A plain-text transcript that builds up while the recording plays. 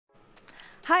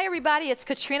Hi everybody, it's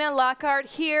Katrina Lockhart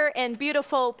here in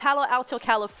beautiful Palo Alto,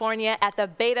 California at the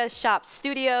Beta Shop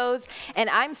Studios, and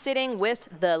I'm sitting with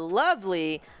the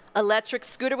lovely electric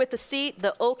scooter with the seat,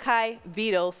 the OKAI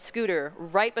Beetle scooter,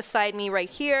 right beside me right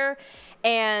here.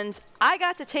 And I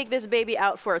got to take this baby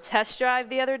out for a test drive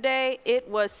the other day. It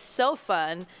was so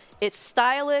fun. It's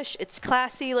stylish, it's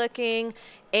classy looking,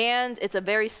 and it's a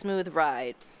very smooth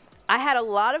ride. I had a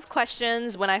lot of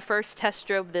questions when I first test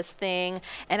drove this thing,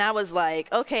 and I was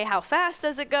like, okay, how fast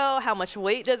does it go? How much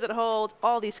weight does it hold?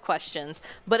 All these questions.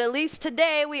 But at least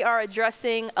today we are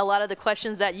addressing a lot of the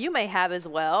questions that you may have as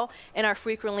well in our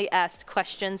frequently asked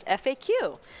questions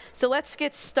FAQ. So let's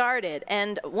get started.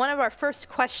 And one of our first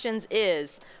questions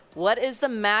is, what is the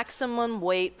maximum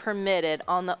weight permitted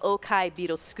on the OKAI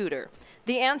Beetle scooter?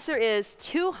 The answer is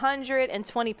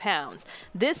 220 pounds.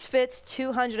 This fits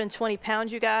 220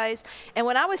 pounds, you guys. And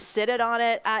when I was sitting on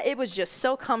it, it was just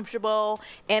so comfortable.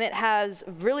 And it has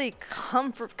really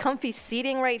comfy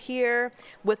seating right here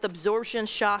with absorption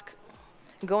shock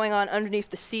going on underneath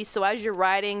the seat. So as you're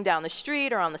riding down the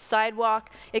street or on the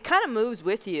sidewalk, it kind of moves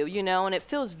with you, you know, and it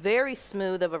feels very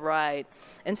smooth of a ride.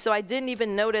 And so I didn't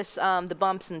even notice the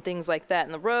bumps and things like that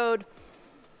in the road.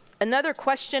 Another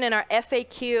question in our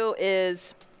FAQ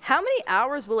is, how many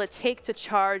hours will it take to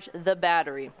charge the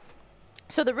battery?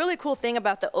 So the really cool thing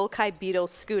about the OKAI Beetle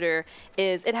scooter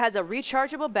is it has a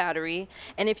rechargeable battery,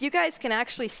 and if you guys can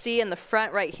actually see in the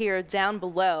front right here down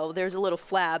below, there's a little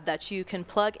flap that you can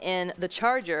plug in the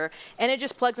charger, and it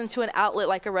just plugs into an outlet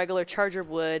like a regular charger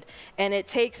would, and it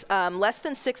takes less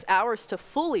than 6 hours to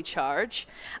fully charge.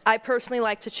 I personally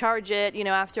like to charge it, you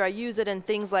know, after I use it and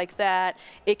things like that.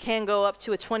 It can go up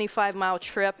to a 25-mile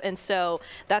trip, and so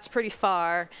that's pretty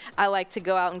far. I like to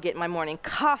go out and get my morning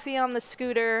coffee on the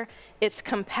scooter. It's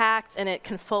compact and it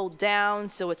can fold down,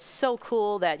 so it's so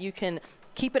cool that you can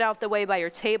keep it out the way by your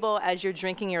table as you're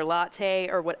drinking your latte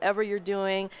or whatever you're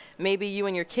doing. Maybe you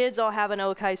and your kids all have an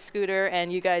OKAI scooter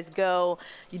and you guys go,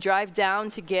 you drive down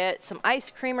to get some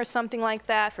ice cream or something like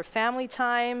that for family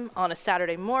time on a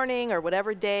Saturday morning or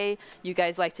whatever day you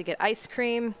guys like to get ice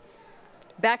cream.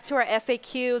 Back to our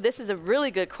FAQ, this is a really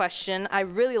good question. I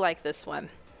really like this one.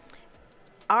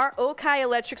 Are OKAI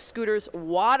electric scooters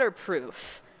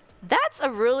waterproof? That's a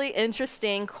really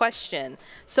interesting question.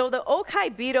 So the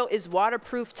OKAI Beetle is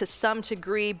waterproof to some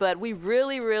degree, but we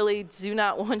really do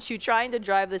not want you trying to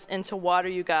drive this into water,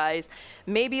 you guys.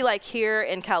 Maybe like here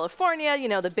in California, you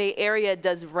know, the Bay Area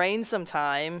does rain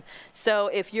sometime. So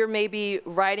if you're maybe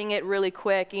riding it really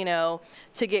quick, you know,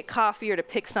 to get coffee or to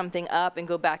pick something up and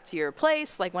go back to your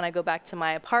place, like when I go back to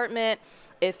my apartment,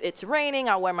 if it's raining,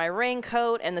 I'll wear my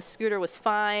raincoat and the scooter was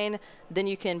fine, then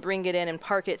you can bring it in and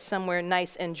park it somewhere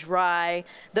nice and dry.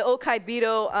 The OKAI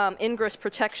Beetle ingress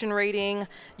protection rating,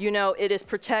 you know, it is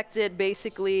protected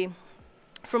basically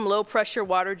from low pressure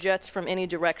water jets from any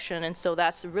direction, and so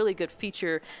that's a really good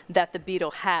feature that the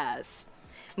Beetle has.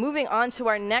 Moving on to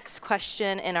our next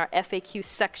question in our FAQ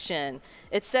section.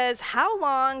 It says, how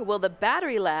long will the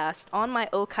battery last on my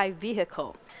OKAI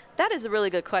vehicle? That is a really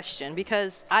good question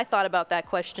because I thought about that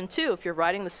question too. If you're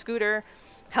riding the scooter,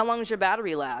 how long does your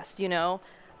battery last? You know,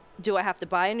 do I have to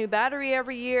buy a new battery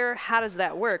every year? How does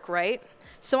that work, right?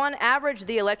 So on average,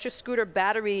 the electric scooter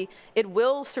battery, it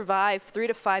will survive 3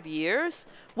 to 5 years,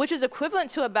 which is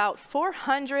equivalent to about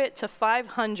 400 to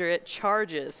 500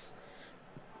 charges.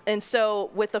 And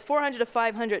so with the 400 to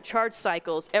 500 charge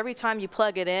cycles, every time you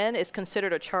plug it in is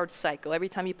considered a charge cycle. Every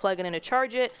time you plug it in to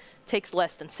charge it, takes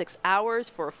less than 6 hours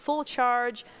for a full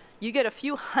charge. You get a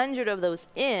few hundred of those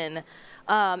in,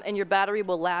 and your battery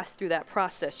will last through that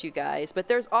process, you guys. But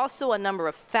there's also a number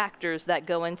of factors that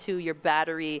go into your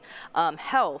battery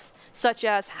health, such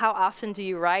as how often do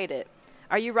you ride it?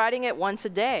 Are you riding it once a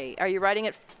day? Are you riding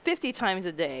it 50 times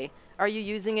a day? Are you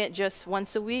using it just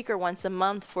once a week or once a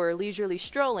month for leisurely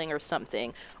strolling or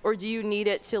something? Or do you need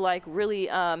it to like really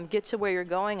get to where you're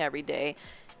going every day?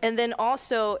 And then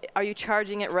also, are you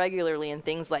charging it regularly and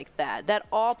things like that? That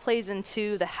all plays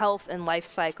into the health and life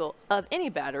cycle of any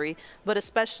battery, but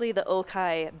especially the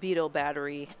OKAI Beetle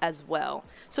battery as well.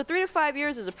 So 3 to 5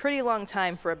 years is a pretty long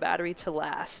time for a battery to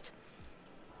last.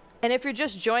 And if you're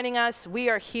just joining us, we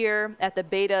are here at the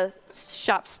Beta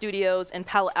Shop Studios in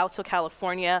Palo Alto,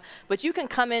 California. But you can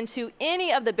come into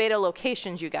any of the Beta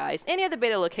locations, you guys, any of the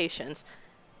Beta locations.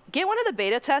 Get one of the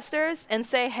beta testers and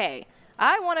say, hey,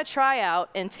 I want to try out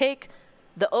and take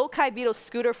the OKAI Beetle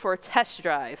scooter for a test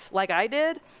drive like I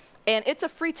did. And it's a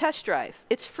free test drive.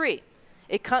 It's free.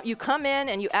 You come in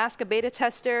and you ask a beta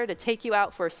tester to take you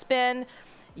out for a spin.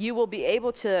 You will be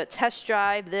able to test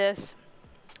drive this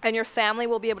and your family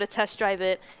will be able to test drive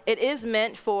it. It is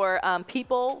meant for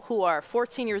people who are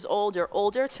 14 years old or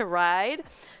older to ride.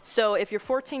 So if you're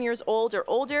 14 years old or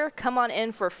older, come on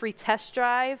in for a free test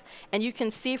drive, and you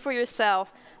can see for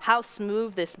yourself how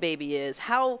smooth this baby is,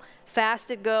 how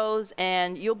fast it goes,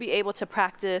 and you'll be able to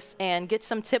practice and get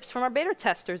some tips from our beta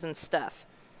testers and stuff.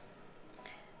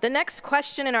 The next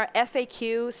question in our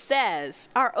FAQ says,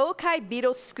 are OKAI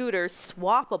Beetle scooters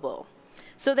swappable?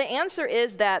 So the answer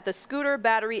is that the scooter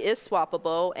battery is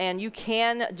swappable, and you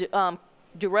can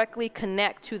directly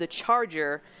connect to the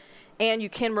charger, and you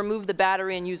can remove the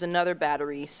battery and use another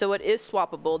battery. So it is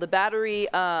swappable. The battery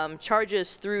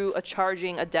charges through a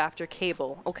charging adapter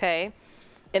cable, okay?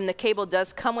 And the cable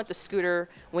does come with the scooter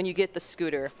when you get the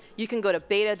scooter. You can go to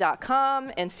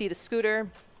beta.com and see the scooter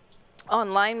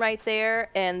online right there,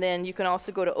 and then you can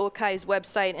also go to OKAI's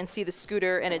website and see the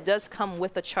scooter, and it does come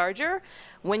with a charger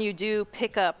when you do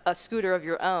pick up a scooter of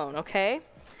your own, okay?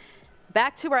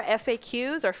 Back to our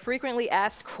FAQs, our frequently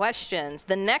asked questions.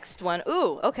 The next one,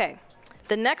 okay.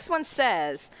 The next one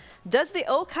says, does the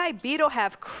OKAI Beetle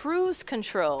have cruise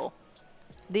control?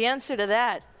 The answer to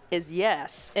that is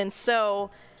yes. And so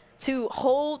to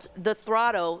hold the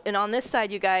throttle, and on this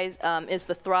side, you guys, is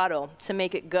the throttle to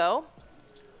make it go.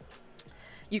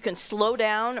 You can slow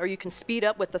down or you can speed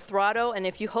up with the throttle, and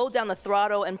if you hold down the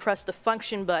throttle and press the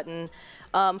function button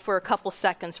for a couple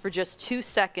seconds, for just 2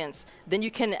 seconds, then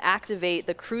you can activate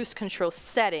the cruise control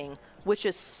setting, which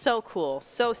is so cool,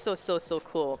 so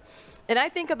cool. And I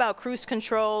think about cruise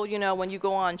control, you know, when you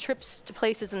go on trips to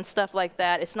places and stuff like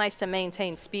that, it's nice to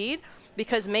maintain speed,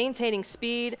 because maintaining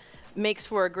speed makes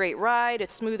for a great ride,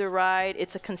 it's a smoother ride,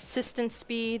 it's a consistent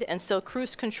speed, and so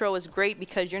cruise control is great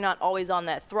because you're not always on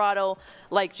that throttle,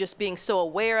 like just being so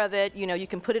aware of it. You know, you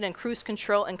can put it in cruise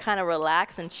control and kind of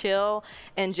relax and chill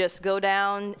and just go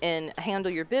down and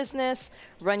handle your business,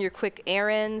 run your quick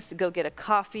errands, go get a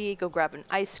coffee, go grab an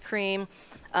ice cream,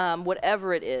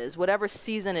 whatever it is, whatever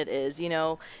season it is, you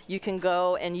know, you can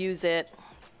go and use it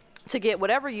to get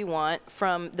whatever you want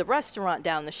from the restaurant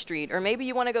down the street. Or maybe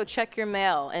you want to go check your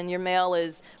mail, and your mail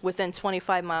is within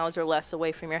 25 miles or less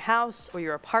away from your house or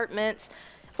your apartment.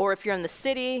 Or if you're in the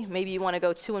city, maybe you want to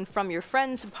go to and from your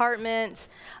friend's apartment.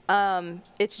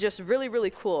 It's just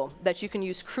really cool that you can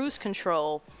use cruise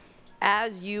control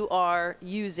as you are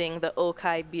using the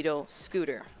OKAI Beetle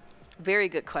scooter. Very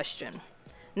good question.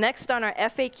 Next on our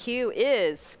FAQ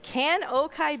is, can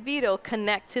OKAI Beetle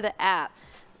connect to the app?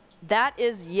 That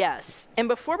is yes. And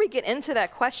before we get into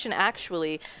that question,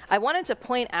 actually, I wanted to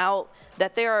point out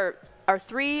that there are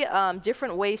 3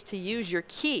 different ways to use your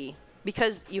key,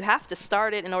 because you have to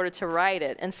start it in order to write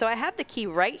it. And so I have the key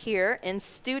right here in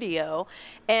studio,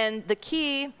 and the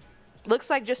key looks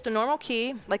like just a normal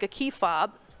key, like a key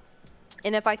fob.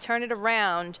 And if I turn it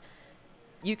around,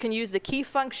 you can use the key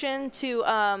function to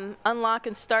unlock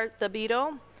and start the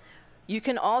Beetle. You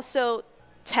can also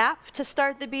tap to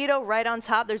start the Beetle. Right on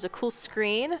top there's a cool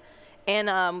screen,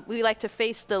 and we like to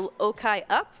face the OKAI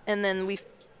up, and then we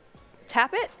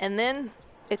tap it and then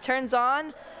it turns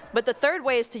on. But the third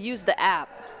way is to use the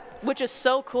app, which is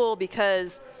so cool,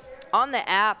 because on the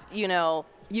app, you know,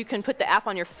 you can put the app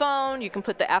on your phone, you can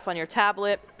put the app on your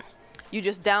tablet. You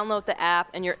just download the app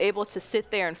and you're able to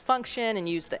sit there and function and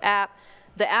use the app.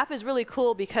 The app is really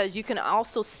cool because you can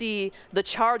also see the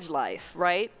charge life,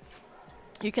 right?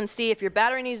 You can see if your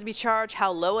battery needs to be charged,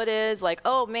 how low it is, like,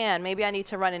 oh man, maybe I need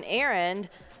to run an errand.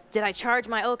 Did I charge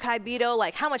my OKAI Beetle?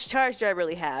 Like, how much charge do I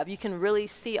really have? You can really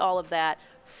see all of that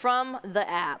from the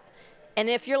app. And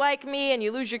if you're like me and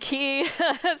you lose your key,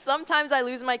 sometimes I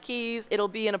lose my keys. It'll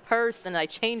be in a purse and I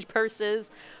change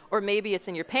purses, or maybe it's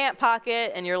in your pant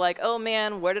pocket and you're like, oh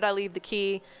man, where did I leave the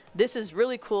key? This is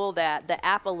really cool that the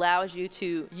app allows you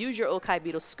to use your OKAI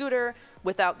Beetle scooter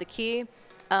without the key.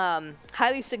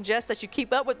 Highly suggest that you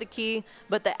keep up with the key,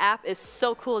 but the app is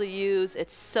so cool to use.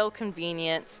 It's so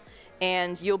convenient,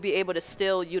 and you'll be able to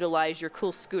still utilize your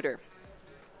cool scooter.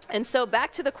 And so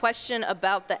back to the question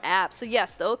about the app. So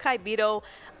yes, the OKAI Beetle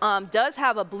does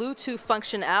have a Bluetooth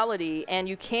functionality, and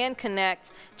you can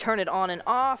connect, turn it on and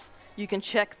off. You can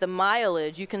check the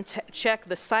mileage. You can check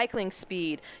the cycling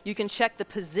speed. You can check the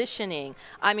positioning.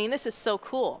 I mean, this is so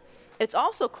cool. It's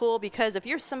also cool because if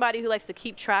you're somebody who likes to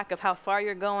keep track of how far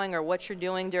you're going or what you're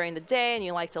doing during the day, and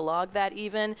you like to log that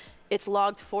even, it's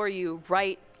logged for you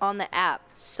right on the app.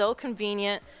 So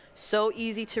convenient, so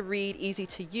easy to read, easy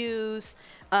to use.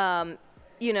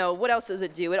 You know, what else does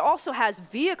it do? It also has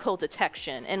vehicle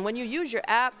detection. And when you use your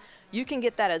app, you can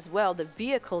get that as well, the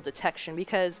vehicle detection,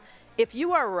 because if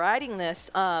you are riding this,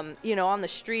 you know, on the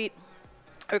street,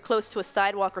 or close to a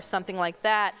sidewalk or something like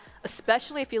that,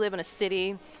 especially if you live in a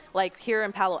city like here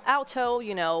in Palo Alto.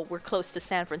 You know, we're close to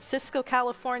San Francisco,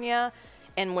 California,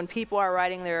 and when people are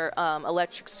riding their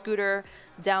electric scooter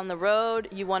down the road,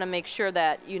 you want to make sure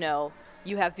that, you know,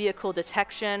 you have vehicle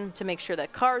detection to make sure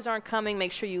that cars aren't coming,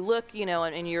 make sure you look, you know,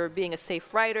 and you're being a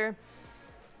safe rider.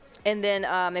 And then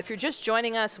if you're just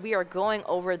joining us, we are going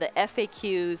over the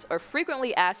FAQs, or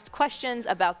frequently asked questions,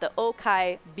 about the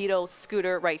OKAI Beetle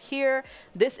scooter right here.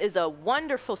 This is a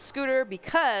wonderful scooter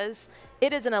because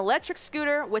it is an electric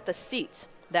scooter with a seat.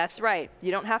 That's right.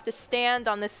 You don't have to stand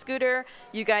on this scooter.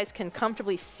 You guys can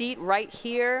comfortably seat right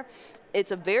here.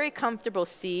 It's a very comfortable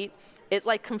seat. It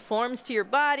like conforms to your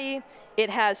body. It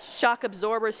has shock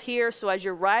absorbers here, so as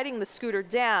you're riding the scooter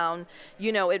down,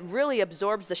 you know, it really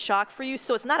absorbs the shock for you,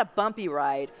 so it's not a bumpy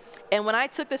ride. And when I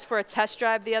took this for a test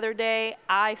drive the other day,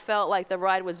 I felt like the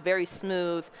ride was very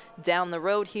smooth down the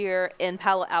road here in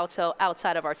Palo Alto,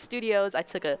 outside of our studios. I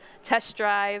took a test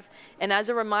drive, and as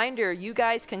a reminder, you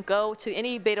guys can go to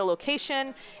any beta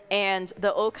location, and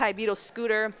the OKAI Beetle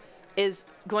scooter is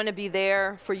going to be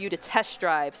there for you to test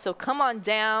drive. So come on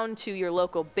down to your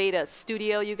local beta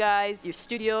studio, you guys. Your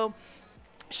studio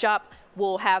shop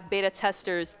will have beta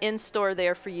testers in store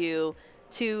there for you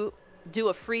to do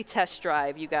a free test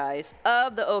drive, you guys,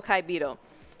 of the OKAI Beetle.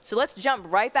 So let's jump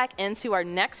right back into our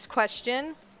next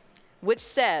question, which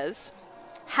says,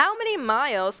 how many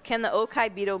miles can the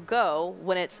OKAI Beetle go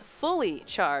when it's fully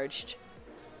charged?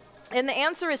 And the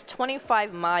answer is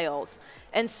 25 miles.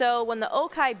 And so when the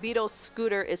OKAI Beetle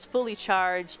scooter is fully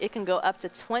charged, it can go up to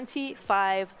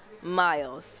 25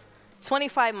 miles.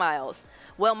 25 miles.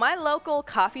 Well, my local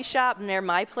coffee shop near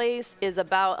my place is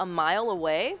about a mile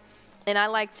away, and I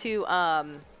like to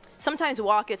sometimes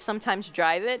walk it, sometimes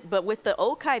drive it. But with the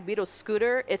OKAI Beetle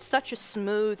scooter, it's such a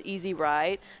smooth, easy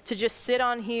ride to just sit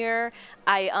on here.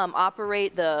 I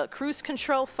operate the cruise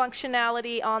control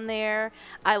functionality on there.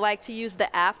 I like to use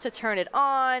the app to turn it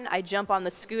on. I jump on the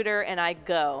scooter and I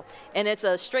go. And it's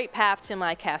a straight path to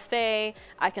my cafe.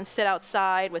 I can sit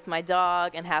outside with my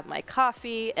dog and have my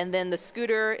coffee, and then the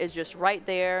scooter is just right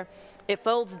there. It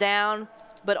folds down.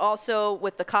 But also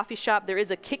with the coffee shop, there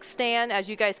is a kickstand. As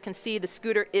you guys can see, the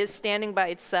scooter is standing by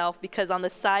itself because on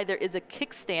the side there is a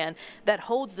kickstand that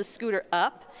holds the scooter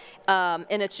up. And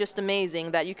it's just amazing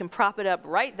that you can prop it up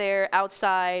right there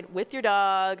outside with your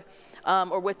dog,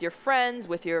 or with your friends,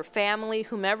 with your family,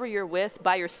 whomever you're with,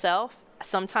 by yourself.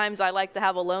 Sometimes I like to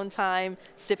have alone time,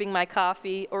 sipping my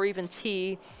coffee or even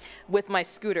tea with my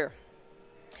scooter.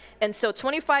 And so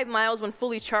 25 miles when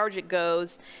fully charged it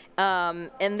goes. And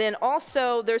then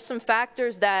also there's some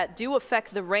factors that do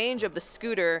affect the range of the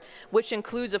scooter, which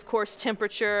includes, of course,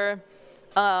 temperature,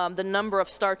 the number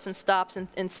of starts and stops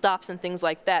and things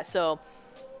like that. So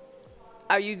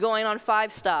are you going on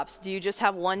 5 stops? Do you just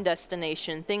have one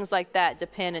destination? Things like that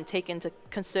depend and take into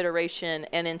consideration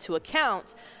and into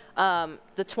account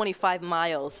the 25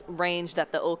 miles range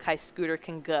that the OKAI scooter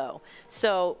can go.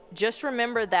 So just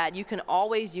remember that you can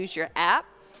always use your app,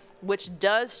 which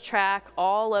does track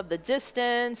all of the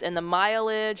distance and the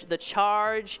mileage, the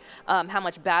charge, how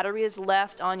much battery is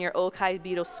left on your OKAI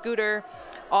Beetle scooter.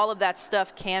 All of that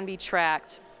stuff can be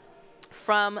tracked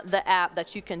from the app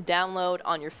that you can download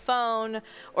on your phone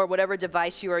or whatever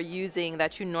device you are using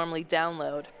that you normally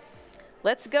download.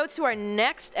 Let's go to our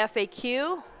next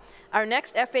FAQ. Our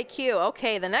next FAQ,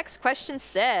 okay, the next question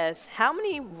says, how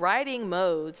many riding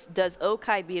modes does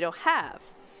OKAI Beetle have?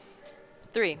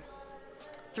 3.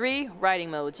 3 riding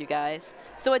modes, you guys.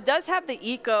 So it does have the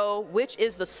Eco, which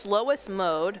is the slowest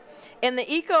mode, and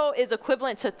the Eco is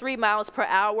equivalent to 3 miles per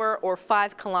hour or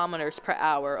 5 kilometers per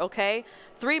hour, okay?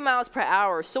 3 miles per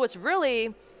hour. So it's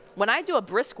really, when I do a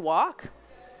brisk walk,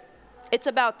 it's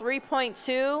about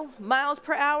 3.2 miles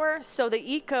per hour. So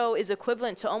the Eco is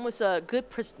equivalent to almost a good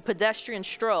pedestrian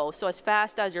stroll. So as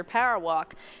fast as your power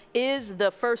walk is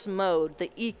the first mode, the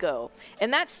Eco.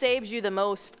 And that saves you the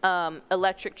most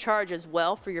electric charge as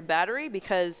well for your battery,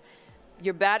 because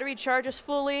your battery charges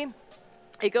fully.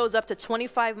 It goes up to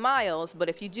 25 miles. But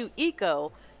if you do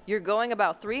Eco, you're going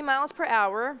about 3 miles per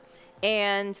hour.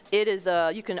 And it is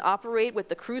you can operate with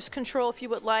the cruise control if you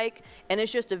would like, and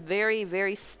it's just a very,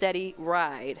 very steady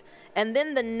ride. And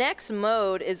then the next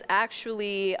mode is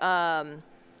actually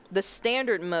the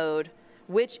standard mode,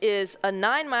 which is a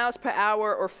 9 miles per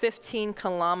hour or 15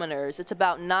 kilometers. It's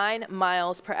about 9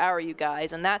 miles per hour, you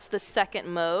guys, and that's the second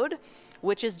mode,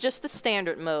 which is just the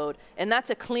standard mode. And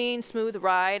that's a clean, smooth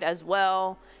ride as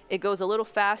well. It goes a little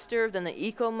faster than the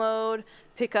Eco mode,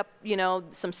 pick up, you know,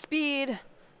 some speed.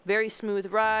 Very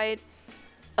smooth ride.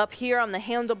 Up here on the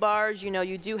handlebars, you know,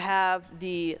 you do have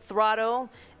the throttle,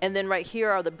 and then right here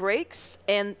are the brakes.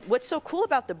 And what's so cool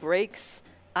about the brakes,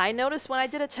 I noticed when I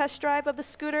did a test drive of the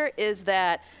scooter, is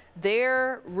that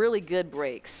they're really good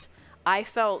brakes. I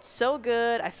felt so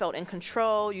good. I felt in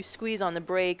control. You squeeze on the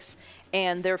brakes,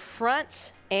 and they're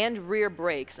front and rear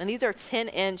brakes. And these are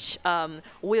 10-inch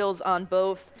wheels on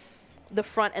both the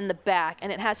front and the back,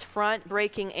 and it has front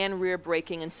braking and rear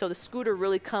braking, and so the scooter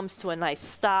really comes to a nice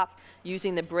stop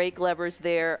using the brake levers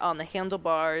there on the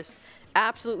handlebars.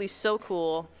 Absolutely so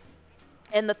cool.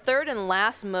 And the third and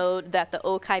last mode that the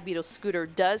OKAI Beetle scooter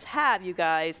does have, you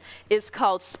guys, is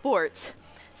called Sport.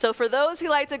 So for those who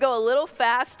like to go a little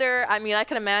faster, I mean, I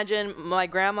can imagine my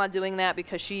grandma doing that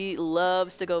because she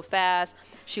loves to go fast.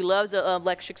 She loves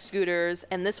electric scooters,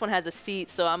 and this one has a seat,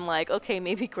 so I'm like, okay,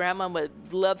 maybe grandma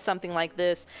would love something like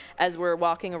this as we're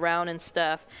walking around and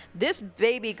stuff. This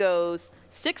baby goes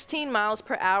 16 miles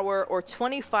per hour or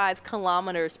 25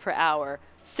 kilometers per hour.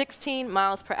 16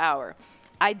 miles per hour.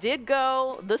 I did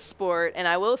go the Sport, and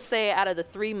I will say out of the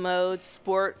 3 modes,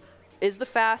 Sport is the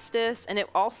fastest, and it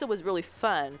also was really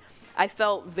fun. I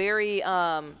felt very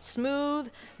smooth,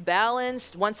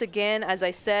 balanced. Once again, as I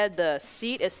said, the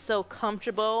seat is so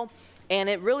comfortable, and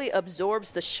it really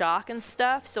absorbs the shock and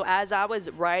stuff. So as I was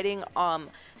riding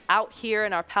out here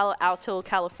in our Palo Alto,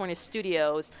 California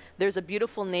studios, there's a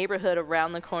beautiful neighborhood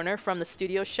around the corner from the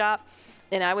studio shop,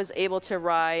 and I was able to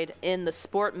ride in the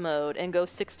Sport mode and go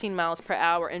 16 miles per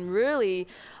hour and really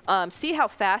see how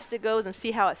fast it goes and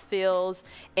see how it feels.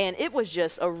 And it was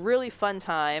just a really fun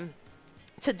time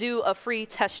to do a free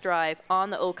test drive on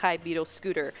the OKAI Beetle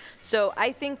scooter. So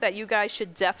I think that you guys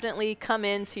should definitely come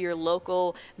into your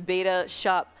local beta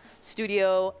shop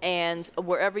studio, and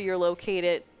wherever you're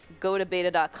located, go to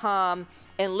beta.com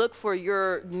and look for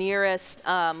your nearest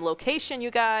location,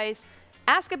 you guys.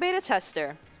 Ask a beta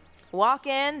tester. Walk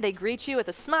in, they greet you with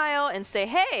a smile and say,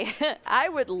 hey, I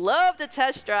would love to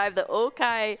test drive the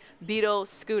OKAI Beetle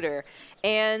scooter.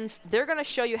 And they're gonna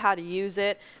show you how to use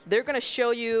it. They're gonna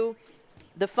show you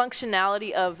the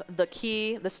functionality of the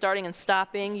key, the starting and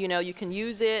stopping. You know, you can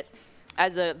use it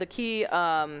as the key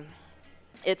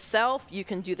itself. You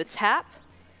can do the tap,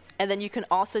 and then you can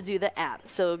also do the app.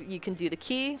 So you can do the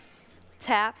key,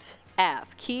 tap,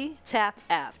 app, key, tap,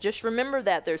 app. Just remember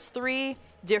that there's 3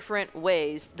 different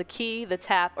ways, the key, the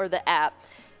tap, or the app,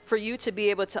 for you to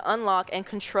be able to unlock and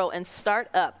control and start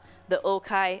up the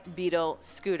OKAI Beetle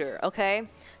scooter, okay?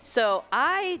 So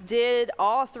I did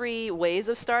all 3 ways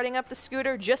of starting up the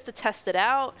scooter just to test it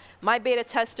out. My beta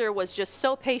tester was just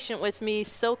so patient with me,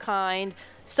 so kind,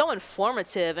 so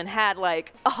informative, and had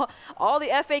like all the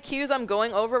FAQs I'm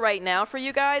going over right now for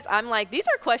you guys. I'm like, these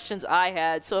are questions I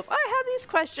had. So if I have these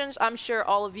questions, I'm sure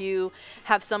all of you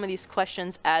have some of these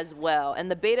questions as well. And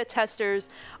the beta testers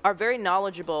are very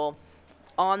knowledgeable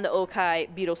on the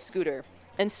OKAI Beetle scooter.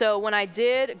 And so when I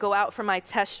did go out for my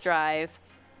test drive,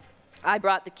 I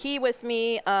brought the key with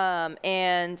me,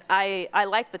 and I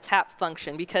like the tap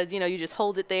function because, you know, you just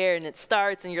hold it there and it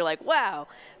starts and you're like, wow.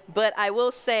 But I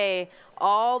will say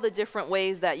all the different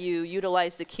ways that you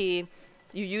utilize the key,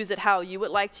 you use it how you would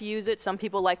like to use it. Some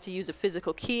people like to use a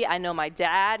physical key. I know my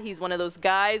dad, he's one of those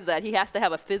guys that he has to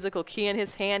have a physical key in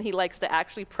his hand. He likes to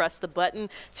actually press the button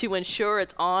to ensure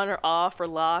it's on or off or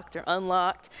locked or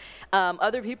unlocked.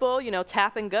 Other people, you know,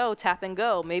 tap and go, tap and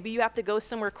go. Maybe you have to go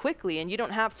somewhere quickly and you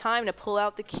don't have time to pull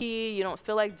out the key. You don't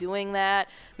feel like doing that.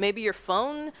 Maybe your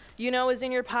phone, you know, is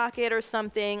in your pocket or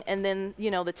something, and then, you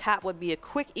know, the tap would be a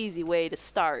quick, easy way to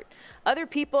start. Other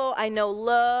people I know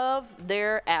love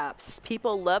their apps.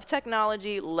 People love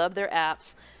technology, love their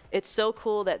apps. It's so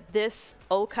cool that this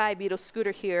OKAI Beetle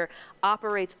scooter here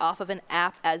operates off of an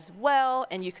app as well,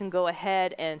 and you can go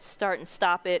ahead and start and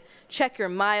stop it, check your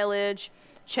mileage,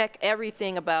 check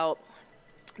everything about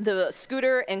the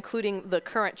scooter, including the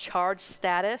current charge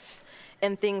status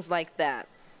and things like that.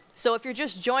 So if you're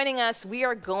just joining us, we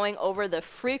are going over the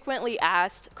frequently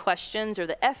asked questions, or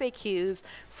the FAQs,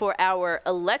 for our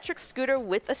electric scooter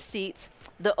with a seat,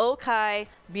 the OKAI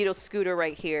Beetle scooter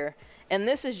right here. And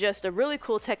this is just a really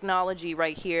cool technology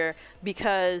right here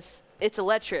because it's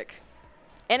electric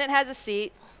and it has a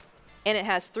seat and it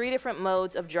has 3 different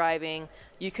modes of driving.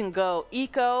 You can go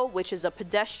eco, which is a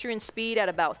pedestrian speed at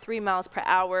about 3 miles per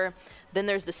hour. Then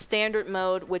there's the standard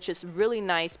mode, which is really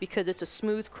nice because it's a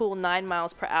smooth, cool 9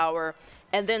 miles per hour.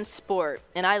 And then sport.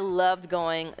 And I loved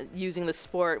using the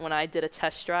sport when I did a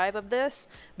test drive of this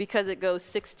because it goes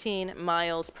 16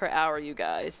 miles per hour, you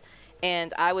guys.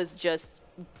 And I was just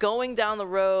going down the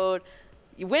road,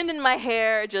 wind in my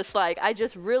hair, just like, I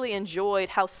just really enjoyed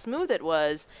how smooth it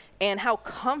was and how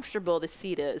comfortable the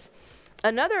seat is.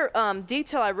 Another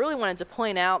detail I really wanted to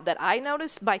point out that I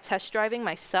noticed by test driving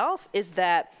myself is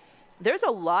that there's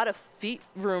a lot of feet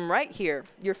room right here.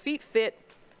 Your feet fit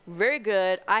very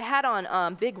good. I had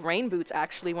on big rain boots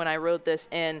actually when I rode this,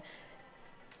 and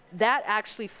that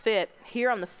actually fit here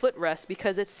on the footrest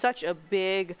because it's such a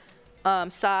big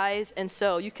size, and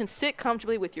so you can sit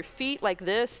comfortably with your feet like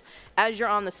this as you're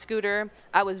on the scooter.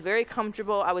 I was very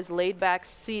comfortable. I was laid back,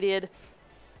 seated.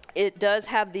 It does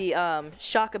have the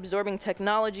shock absorbing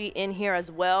technology in here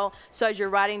as well. So as you're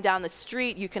riding down the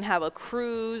street, you can have a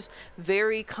cruise,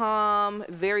 very calm,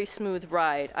 very smooth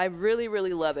ride. I really,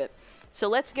 really love it. So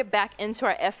let's get back into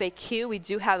our FAQ. We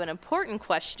do have an important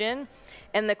question.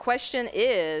 And the question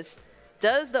is,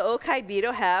 does the OKAI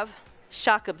Beetle have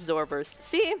shock absorbers?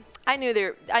 See, I knew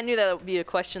that would be a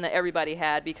question that everybody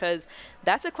had, because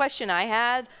that's a question I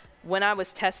had when I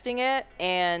was testing it,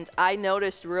 and I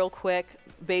noticed real quick,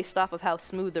 based off of how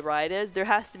smooth the ride is, there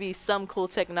has to be some cool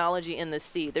technology in the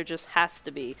seat. There just has to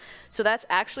be. So that's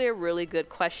actually a really good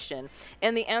question.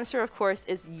 And the answer, of course,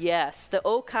 is yes. The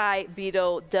OKAI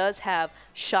Beetle does have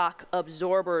shock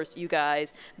absorbers, you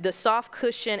guys. The soft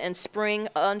cushion and spring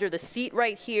under the seat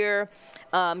right here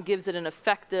gives it an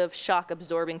effective shock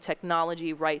absorbing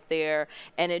technology right there.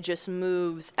 And it just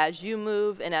moves as you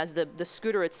move, and as the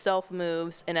scooter itself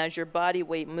moves, and as your body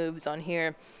weight moves on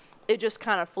here, it just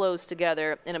kind of flows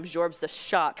together and absorbs the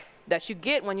shock that you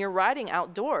get when you're riding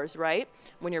outdoors, right?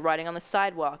 When you're riding on the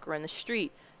sidewalk or in the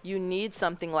street, you need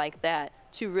something like that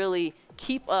to really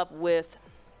keep up with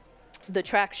the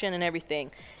traction and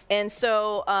everything. And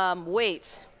so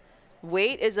weight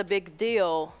is a big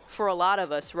deal for a lot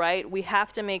of us, right? We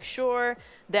have to make sure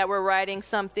that we're riding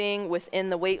something within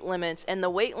the weight limits. And the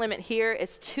weight limit here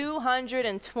is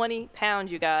 220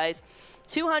 pounds, you guys.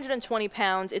 220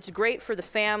 pounds. It's great for the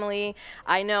family.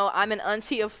 I know I'm an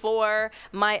auntie of 4.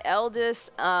 My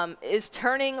eldest is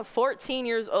turning 14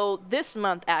 years old this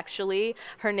month, actually.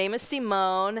 Her name is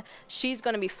Simone. She's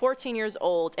going to be 14 years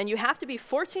old. And you have to be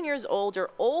 14 years old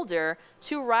or older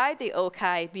to ride the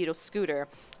OKAI Beetle scooter.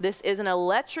 This is an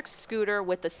electric scooter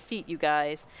with a seat, you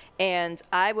guys. And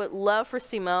I would love for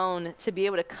Simone to be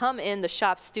able to come in the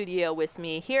shop studio with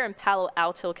me here in Palo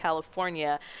Alto,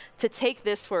 California, to take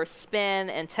this for a spin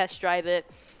and test drive it,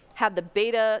 have the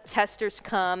beta testers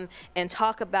come and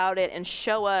talk about it and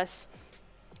show us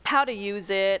how to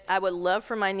use it. I would love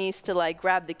for my niece to like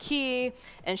grab the key,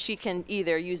 and she can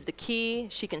either use the key,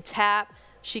 she can tap,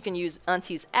 she can use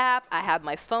Auntie's app. I have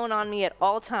my phone on me at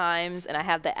all times, and I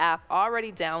have the app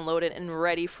already downloaded and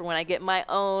ready for when I get my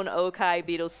own OKAI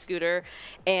Beetle scooter.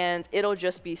 And it'll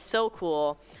just be so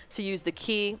cool to use the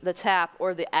key, the tap,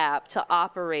 or the app to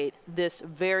operate this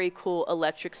very cool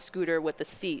electric scooter with the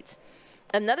seat.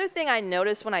 Another thing I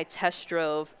noticed when I test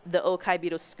drove the OKAI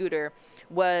Beetle scooter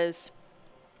was,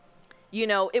 you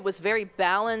know, it was very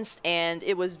balanced and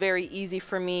it was very easy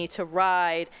for me to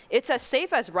ride. It's as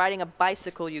safe as riding a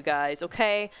bicycle, you guys,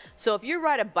 okay? So if you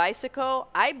ride a bicycle,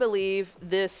 I believe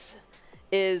this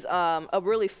is a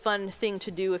really fun thing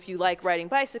to do if you like riding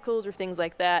bicycles or things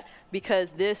like that,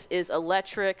 because this is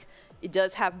electric. It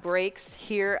does have brakes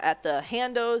here at the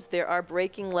handles. There are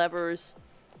braking levers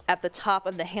at the top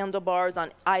of the handlebars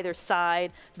on either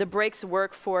side. The brakes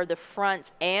work for the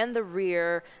front and the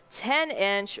rear.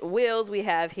 10-inch wheels we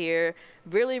have here.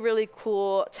 Really, really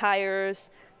cool tires.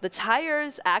 The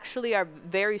tires actually are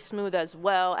very smooth as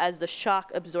well as the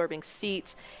shock absorbing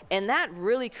seats, and that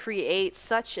really creates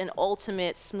such an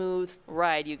ultimate smooth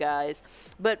ride, you guys.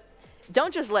 But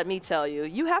don't just let me tell you.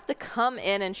 You have to come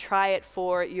in and try it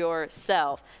for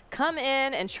yourself. Come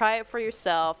in and try it for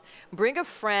yourself. Bring a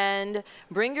friend,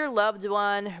 bring your loved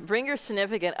one, bring your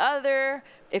significant other.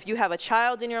 If you have a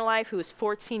child in your life who is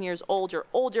 14 years old or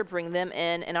older, bring them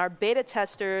in. And our beta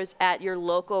testers at your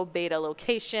local beta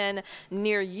location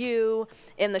near you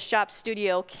in the shop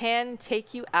studio can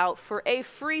take you out for a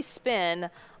free spin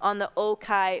on the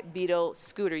OKAI Beetle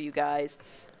scooter, you guys.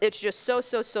 It's just so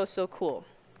cool.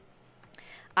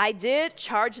 I did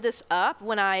charge this up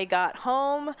when I got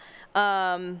home,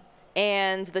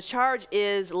 and the charge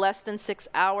is less than 6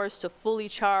 hours to fully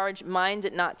charge. Mine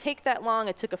did not take that long.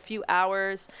 It took a few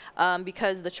hours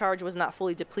because the charge was not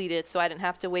fully depleted, so I didn't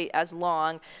have to wait as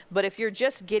long. But if you're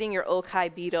just getting your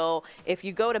OKAI Beetle, if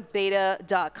you go to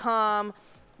beta.com,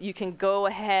 you can go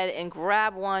ahead and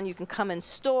grab one. You can come in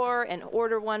store and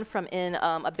order one from in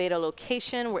a beta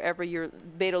location, wherever your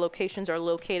beta locations are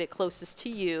located closest to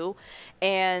you.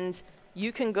 And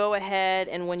you can go ahead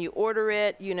and when you order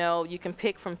it, you know, you can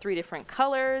pick from 3 different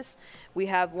colors. We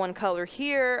have one color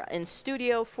here in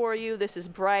studio for you. This is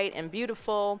bright and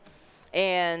beautiful.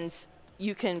 And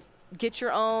you can get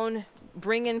your own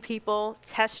bring in people,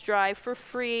 test drive for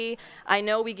free. I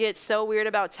know we get so weird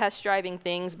about test driving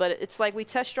things, but it's like we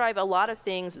test drive a lot of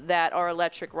things that are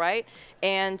electric, right?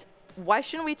 And why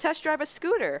shouldn't we test drive a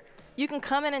scooter? You can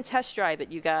come in and test drive it,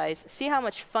 you guys. See how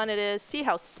much fun it is. See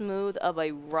how smooth of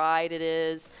a ride it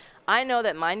is. I know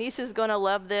that my niece is going to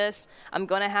love this. I'm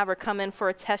going to have her come in for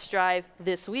a test drive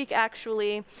this week,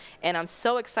 actually. And I'm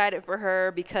so excited for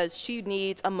her because she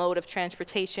needs a mode of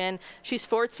transportation. She's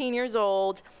 14 years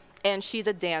old, and she's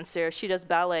a dancer. She does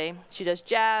ballet. She does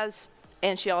jazz,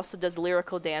 and she also does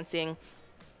lyrical dancing.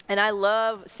 And I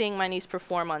love seeing my niece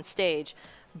perform on stage.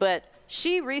 But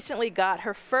she recently got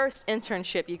her first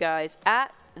internship, you guys,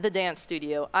 at the dance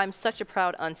studio. I'm such a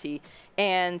proud auntie,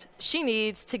 and she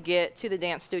needs to get to the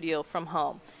dance studio from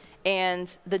home.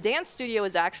 And the dance studio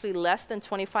is actually less than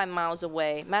 25 miles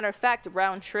away. Matter of fact,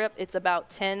 round trip, it's about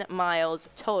 10 miles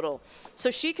total.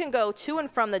 So she can go to and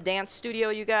from the dance studio,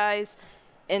 you guys,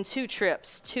 in 2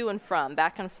 trips, to and from,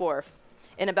 back and forth,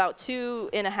 in about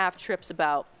 2.5 trips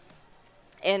about.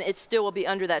 And it still will be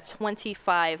under that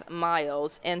 25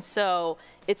 miles. And so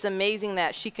it's amazing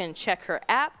that she can check her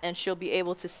app and she'll be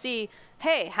able to see,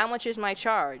 hey, how much is my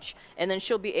charge? And then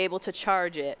she'll be able to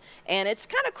charge it. And it's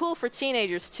kind of cool for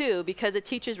teenagers too, because it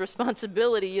teaches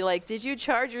responsibility. You're like, did you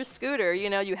charge your scooter?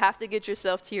 You know, you have to get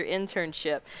yourself to your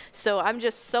internship. So I'm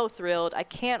just so thrilled. I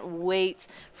can't wait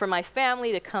for my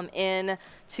family to come in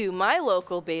to my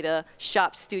local beta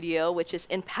shop studio, which is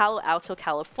in Palo Alto,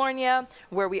 California,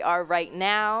 where we are right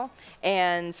now,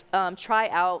 and try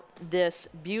out this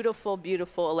beautiful,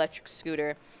 beautiful electric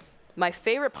scooter. My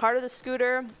favorite part of the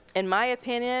scooter, in my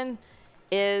opinion,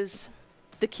 is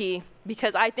the key,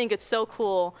 because I think it's so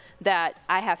cool that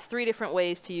I have 3 different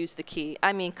ways to use the key.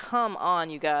 I mean, come on,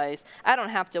 you guys. I don't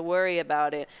have to worry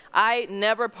about it. I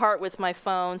never part with my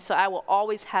phone, so I will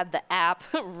always have the app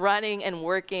running and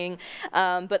working,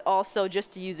 but also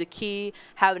just to use a key,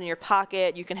 have it in your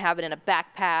pocket. You can have it in a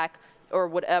backpack or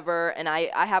whatever, and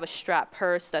I have a strap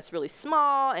purse that's really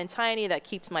small and tiny that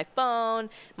keeps my phone,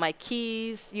 my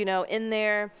keys, you know, in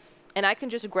there, and I can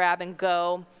just grab and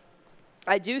go.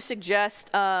 I do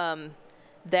suggest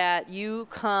that you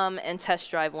come and test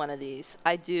drive one of these.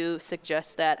 I do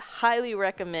suggest that, highly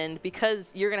recommend,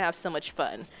 because you're gonna have so much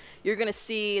fun. You're gonna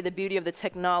see the beauty of the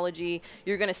technology.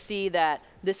 You're gonna see that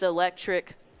this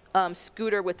electric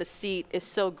scooter with the seat is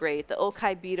so great. The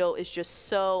OKAI Beetle is just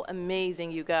so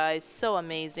amazing, you guys, so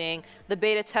amazing. The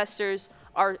beta testers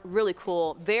are really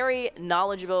cool, very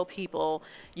knowledgeable people.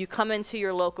 You come into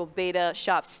your local beta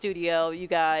shop studio, you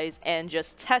guys, and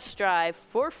just test drive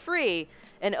for free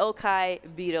an OKAI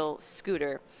Beetle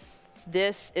scooter.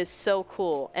 This is so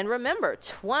cool. And remember,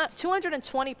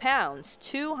 220 pounds,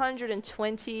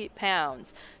 220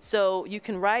 pounds. So you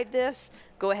can ride this,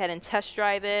 go ahead and test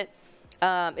drive it.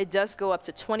 It does go up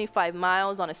to 25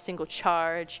 miles on a single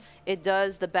charge. It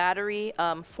does, the battery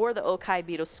for the OKAI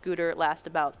Beetle scooter lasts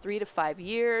about 3 to 5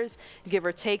 years, give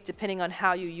or take, depending on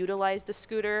how you utilize the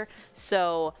scooter.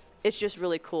 So it's just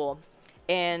really cool.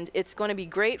 And it's going to be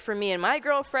great for me and my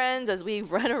girlfriends as we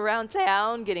run around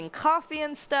town getting coffee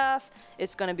and stuff.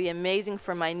 It's going to be amazing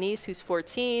for my niece, who's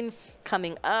 14,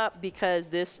 coming up, because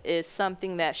this is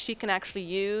something that she can actually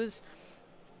use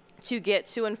to get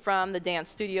to and from the dance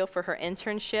studio for her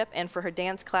internship and for her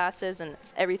dance classes and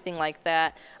everything like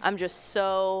that. I'm just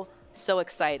so, so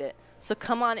excited. So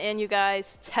come on in, you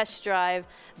guys, test drive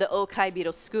the OKAI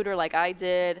Beetle scooter like I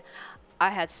did.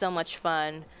 I had so much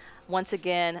fun. Once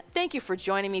again, thank you for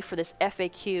joining me for this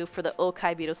FAQ for the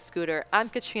OKAI Beetle scooter. I'm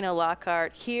Katrina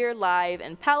Lockhart, here live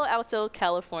in Palo Alto,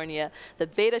 California, the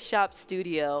Beta Shop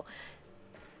studio.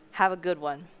 Have a good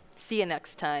one. See you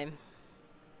next time.